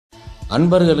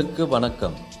அன்பர்களுக்கு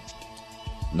வணக்கம்.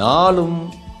 நாளும்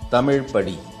தமிழ்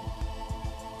படி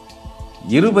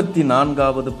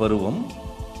 24வது பருவம்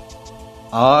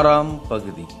 6ஆம்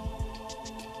பகுதி.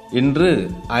 இன்று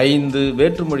 5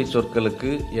 வேற்றுமொழி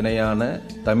சொற்களுக்கு இணையான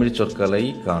தமிழ் சொற்களை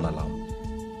காணலாம்.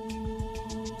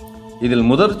 இதில்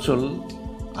முதற் சொல்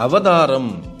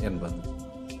அவதாரம் என்பது.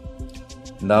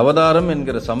 இந்த அவதாரம்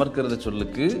என்கிற சமற்கிருத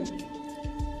சொல்லுக்கு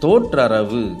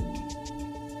தோற்றரவு,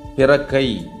 பிறக்கை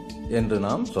என்று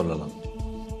நாம் சொல்லலாம்.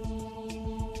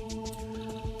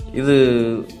 இது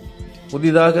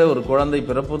புதிதாக ஒரு குழந்தை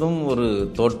பிறப்பதும் ஒரு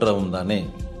தோற்றம் தானே,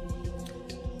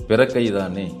 பிறக்கை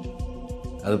தானே.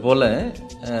 அதுபோல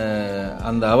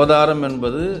அந்த அவதாரம்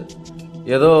என்பது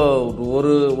ஏதோ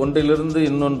ஒன்றிலிருந்து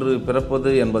இன்னொன்று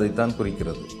பிறப்பது என்பதைத்தான்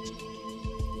குறிக்கிறது.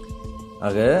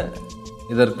 ஆக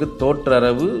இதற்கு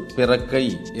தோற்றரவு, பிறக்கை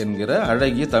என்கிற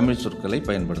அழகிய தமிழ் சொற்களை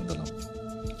பயன்படுத்தலாம்.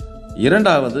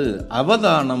 இரண்டாவது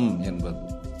அவதானம் என்பது.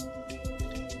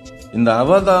 இந்த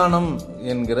அவதானம்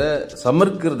என்கிற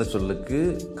சமற்கிருத சொல்லுக்கு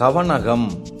கவனகம்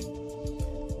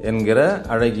என்கிற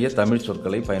அழகிய தமிழ்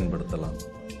சொற்களை பயன்படுத்தலாம்.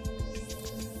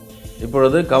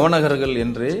 இப்பொழுது கவனகர்கள்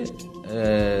என்றே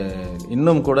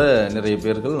இன்னும் கூட நிறைய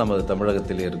பேர்கள் நமது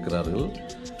தமிழகத்தில் இருக்கிறார்கள்.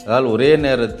 அதாவது ஒரே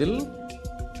நேரத்தில்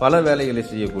பல வேலைகளை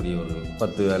செய்யக்கூடியவர்கள்,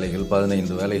 10 வேலைகள்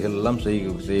 15 வேலைகள் எல்லாம்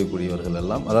செய்யக்கூடியவர்கள்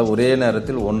எல்லாம், அதாவது ஒரே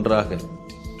நேரத்தில் ஒன்றாக.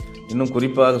 இன்னும்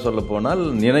குறிப்பாக சொல்ல போனால்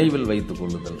நினைவில் வைத்துக்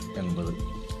கொள்ளுதல் என்பது,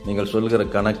 நீங்கள் சொல்கிற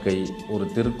கணக்கை, ஒரு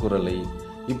திருக்குறளை,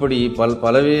 இப்படி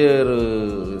பல்வேறு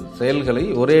செயல்களை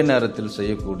ஒரே நேரத்தில்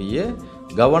செய்யக்கூடிய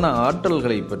கவன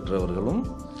ஆற்றல்களை பெற்றவர்களும்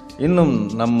இன்னும்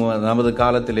நமது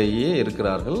காலத்திலேயே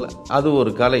இருக்கிறார்கள். அது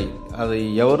ஒரு கலை, அதை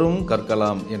எவரும்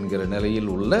கற்கலாம் என்கிற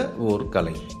நிலையில் உள்ள ஒரு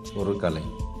கலை.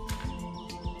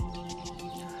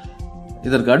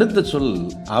 இதற்கு அடுத்த சொல்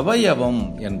அவயவம்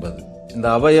என்பது. இந்த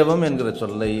அவயவம் என்கிற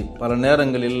சொல்லை பல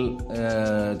நேரங்களில்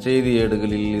செய்தி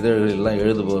ஏடுகளில், இதழ்களில் எல்லாம்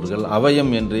எழுதுபவர்கள்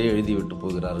அவயம் என்றே எழுதிவிட்டு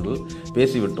போகிறார்கள்,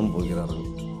 பேசிவிட்டும் போகிறார்கள்.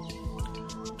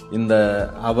 இந்த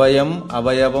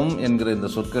அவயவம் என்கிற இந்த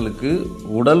சொற்களுக்கு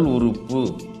உடல் உறுப்பு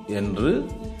என்று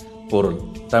பொருள்.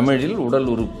 தமிழில் உடல்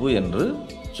உறுப்பு என்று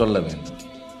சொல்ல வேண்டும்.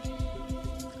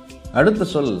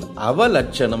 அடுத்த சொல்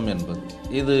அவலட்சணம் என்பது.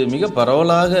 இது மிக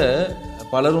பரவலாக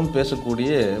பலரும்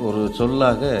பேசக்கூடிய ஒரு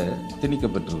சொல்லாக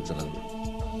திணிக்கப்பட்டிருக்கிறது.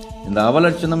 இந்த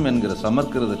அவலட்சணம் என்கிற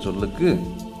சமற்கிருத சொல்லுக்கு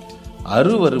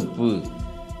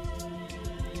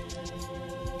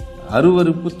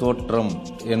அருவருப்பு தோற்றம்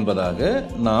என்பதாக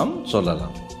நாம்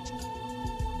சொல்லலாம்.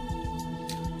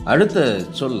 அடுத்த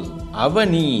சொல்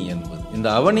அவனி என்பது. இந்த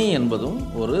அவனி என்பதும்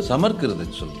ஒரு சமற்கிருத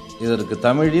சொல். இதற்கு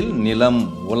தமிழில் நிலம்,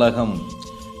 உலகம்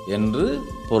என்று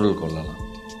பொருள் கொள்ளலாம்.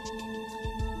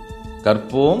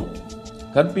 கற்போம்,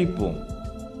 கற்பிப்போம்,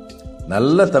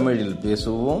 நல்ல தமிழில்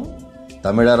பேசுவோம்,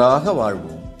 தமிழராக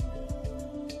வாழ்வோம்.